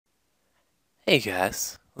Hey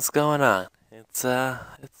guys, what's going on? It's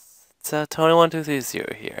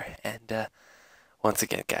Tony1230 here, and once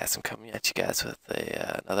again, guys, I'm coming at you guys with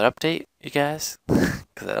another update, you guys,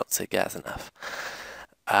 because I don't say guys enough.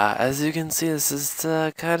 As you can see, this is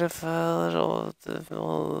kind of a little,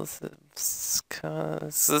 it's kind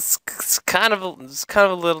of a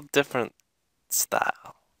little different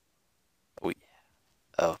style, oh yeah,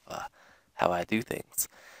 of how I do things.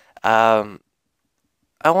 Um,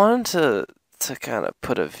 I wanted to kind of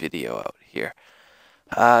put a video out here.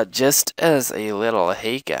 Just as a little,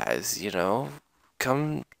 hey guys,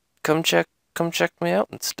 come come check me out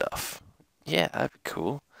and stuff. Yeah, that'd be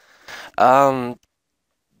cool. Um,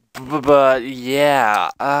 but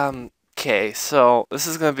yeah, okay, so this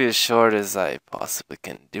is gonna be as short as I possibly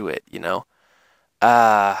can do it.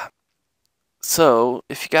 Uh, so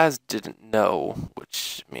if you guys didn't know,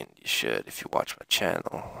 which I mean you should if you watch my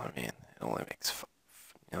channel, I mean it only makes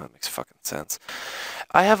it makes fucking sense.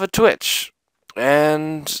 I have a Twitch,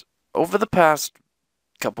 and over the past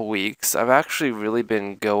couple weeks, I've actually really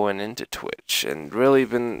been going into Twitch and really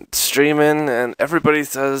been streaming, and everybody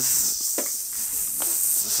says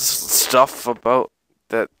stuff about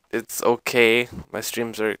that it's okay. My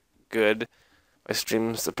streams are good. My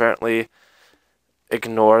streams apparently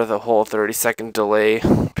ignore the whole 30-second delay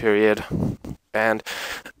period and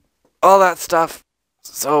all that stuff.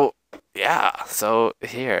 So yeah, so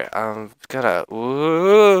here, I'm gonna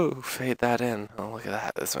fade that in. Oh, look at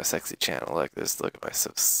that. This is my sexy channel. Look at my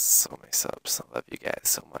subs. So many subs. I love you guys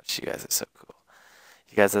so much. You guys are so cool.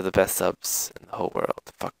 You guys are the best subs in the whole world.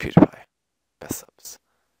 Fuck PewDiePie. Best subs.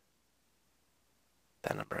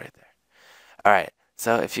 That number right there. Alright,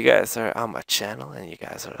 so if you guys are on my channel and you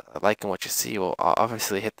guys are liking what you see, well,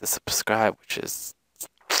 obviously hit the subscribe, which is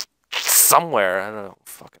somewhere. I don't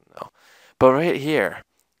fucking know. But right here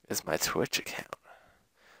is my Twitch account.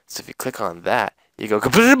 So if you click on that, you go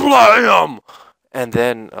kablam, and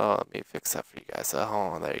then let me fix that for you guys.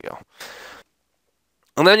 Hold on, there you go.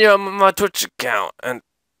 And then you're on my Twitch account, and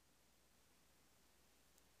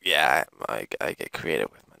yeah, I get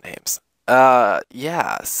creative with my names.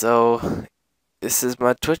 Yeah. So this is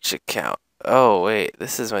my Twitch account. Oh wait,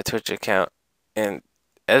 this is my Twitch account in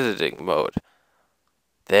editing mode.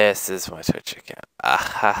 This is my Twitch account. Ah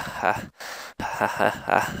ha ha ha ha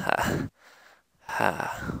ha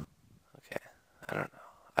ha. Okay, I don't know.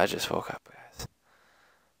 I just woke up, guys.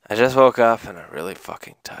 I just woke up and I'm really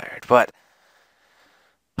fucking tired. But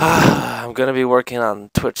I'm gonna be working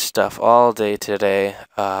on Twitch stuff all day today.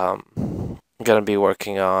 I'm gonna be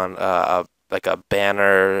working on like a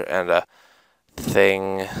banner and a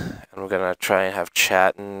thing, and we're gonna try and have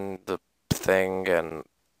chat in the thing and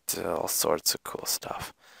all sorts of cool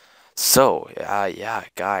stuff. So, yeah,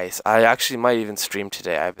 guys, I actually might even stream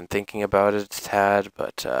today. I've been thinking about it a tad,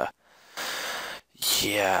 but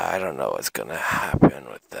yeah, I don't know what's gonna happen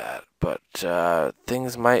with that, but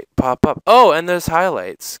things might pop up. Oh, and there's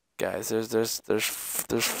highlights, guys. There's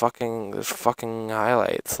fucking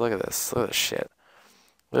highlights. Look at this. Look at this shit.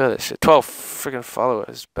 Look at this shit. 12 freaking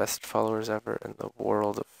followers, best followers ever in the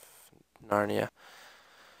world of Narnia.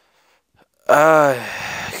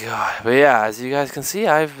 God, but yeah, as you guys can see,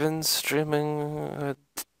 I've been streaming a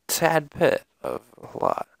tad bit of a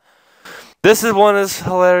lot. This one is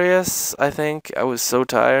hilarious, I think. I was so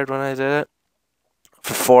tired when I did it.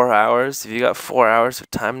 For 4 hours. If you got 4 hours of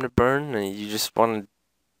time to burn and you just want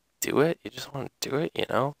to do it,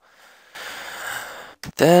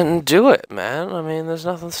 then do it, man. I mean, there's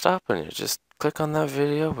nothing stopping you. Just click on that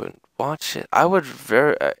video and watch it.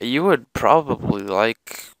 You would probably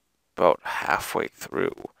like about halfway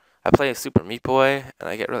through. I play Super Meat Boy and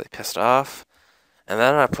I get really pissed off. And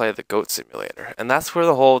then I play the Goat Simulator, and that's where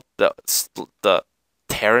the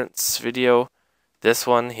Terrence video, this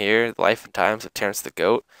one here, the Life and Times of Terrence the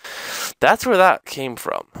Goat, that's where that came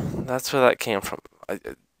from.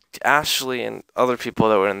 Ashley and other people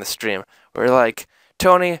that were in the stream were like,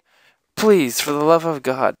 Tony, please, for the love of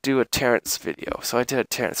God, do a Terrence video. So I did a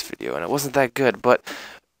Terrence video, and it wasn't that good, but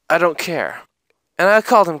I don't care. And I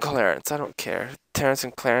called him Clarence. I don't care. Terrence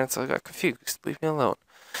and Clarence, I got confused. Leave me alone.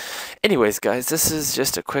 Anyways, guys, this is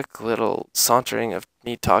just a quick little sauntering of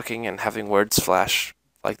me talking and having words flash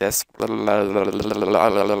like this in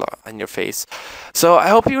your face. So I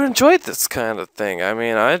hope you enjoyed this kind of thing. I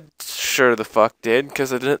mean, I sure the fuck did,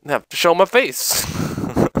 because I didn't have to show my face.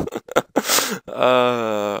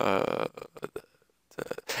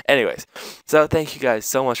 Anyways, so thank you guys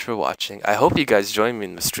so much for watching. I hope you guys join me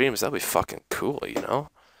in the streams. That'd be fucking cool, That'd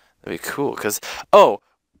be cool, because, oh,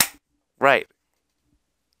 right.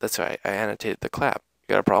 That's right, I annotated the clap. You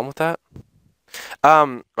got a problem with that?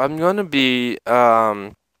 I'm gonna be,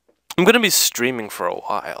 I'm gonna be streaming for a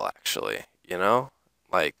while, actually. You know,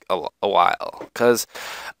 like a while, cause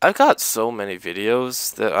I've got so many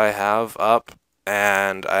videos that I have up,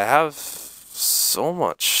 and I have so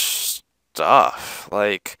much stuff,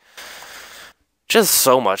 like just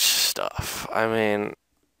so much stuff. I mean,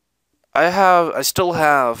 I still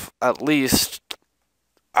have at least,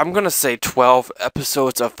 I'm gonna say 12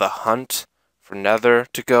 episodes of The Hunt for Nether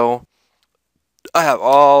to go. I have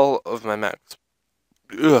all of my Max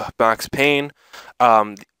Payne.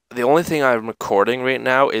 The only thing I'm recording right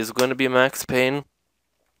now is going to be Max Payne.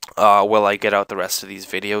 While I get out the rest of these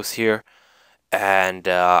videos here. And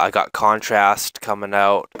I got Contrast coming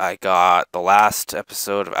out. I got the last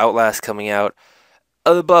episode of Outlast coming out.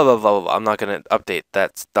 Blah, blah, blah, blah, blah. I'm not going to update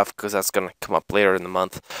that stuff because that's going to come up later in the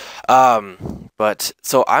month. But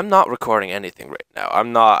so I'm not recording anything right now.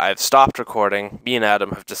 I've stopped recording. Me and Adam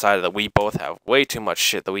have decided that we both have way too much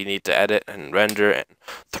shit that we need to edit and render and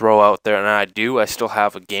throw out there. And I still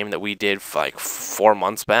have a game that we did for like 4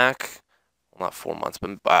 months back. Well, not 4 months,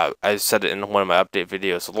 but I said it in one of my update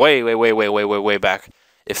videos way back.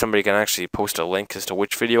 If somebody can actually post a link as to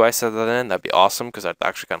which video I said that in, that'd be awesome, because I'd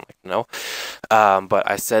actually kind of like to know. But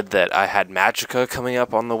I said that I had Magica coming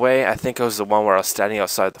up on the way. I think it was the one where I was standing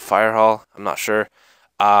outside the fire hall. I'm not sure.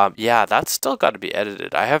 Yeah, that's still got to be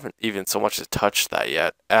edited. I haven't even so much as touched that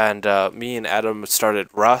yet. And me and Adam started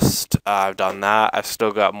Rust. I've done that. I've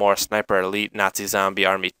still got more Sniper Elite Nazi Zombie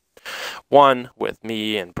Army 1 with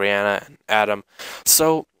me and Brianna and Adam.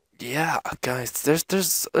 So yeah, guys,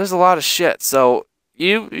 there's a lot of shit. So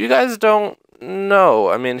you guys don't know.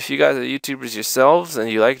 I mean, if you guys are YouTubers yourselves and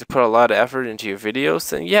you like to put a lot of effort into your videos,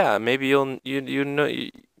 then yeah, maybe you know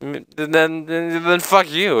then fuck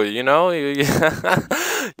you. You know, you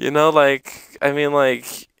know, like, I mean,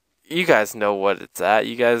 like, you guys know what it's at.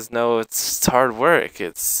 You guys know it's hard work.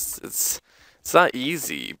 It's not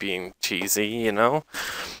easy being cheesy. You know.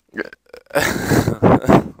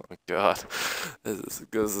 Oh God, this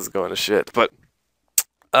is going to shit. But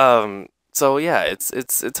so yeah,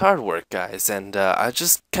 it's hard work, guys, and I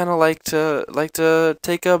just kind of like to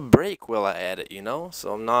take a break while I edit, you know.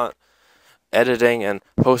 So I'm not editing and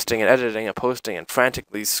posting and editing and posting and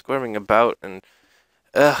frantically squirming about, and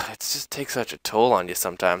it just takes such a toll on you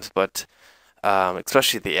sometimes. But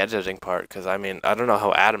especially the editing part, because I mean, I don't know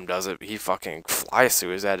how Adam does it. He fucking flies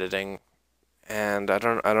through his editing, and I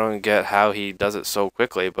don't get how he does it so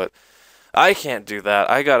quickly, but I can't do that.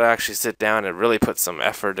 I gotta actually sit down and really put some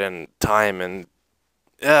effort and time and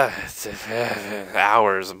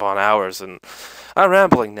hours upon hours. And I'm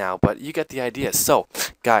rambling now, but you get the idea. So,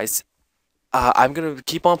 guys, I'm gonna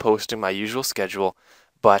keep on posting my usual schedule,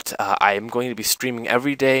 but I am going to be streaming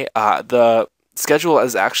every day. The schedule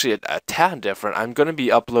is actually a tad different. I'm gonna be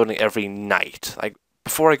uploading every night. Like,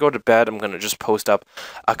 before I go to bed, I'm gonna just post up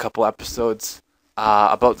a couple episodes.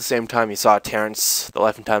 About the same time you saw Terrence, the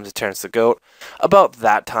Life and Times of Terrence the Goat. About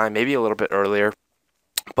that time, maybe a little bit earlier.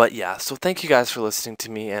 But yeah, so thank you guys for listening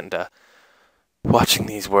to me and watching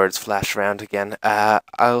these words flash around again.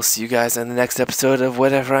 I'll see you guys in the next episode of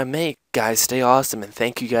whatever I make. Guys, stay awesome, and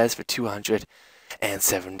thank you guys for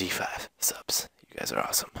 275 subs. You guys are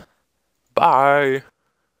awesome. Bye!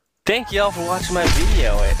 Thank you all for watching my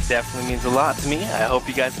video. It definitely means a lot to me. I hope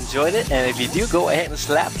you guys enjoyed it, and if you do, go ahead and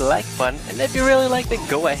slap the like button, and if you really liked it,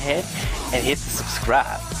 go ahead and hit the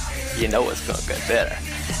subscribe. You know it's gonna get better.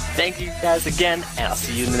 Thank you guys again, and I'll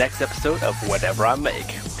see you in the next episode of whatever I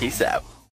make. Peace out.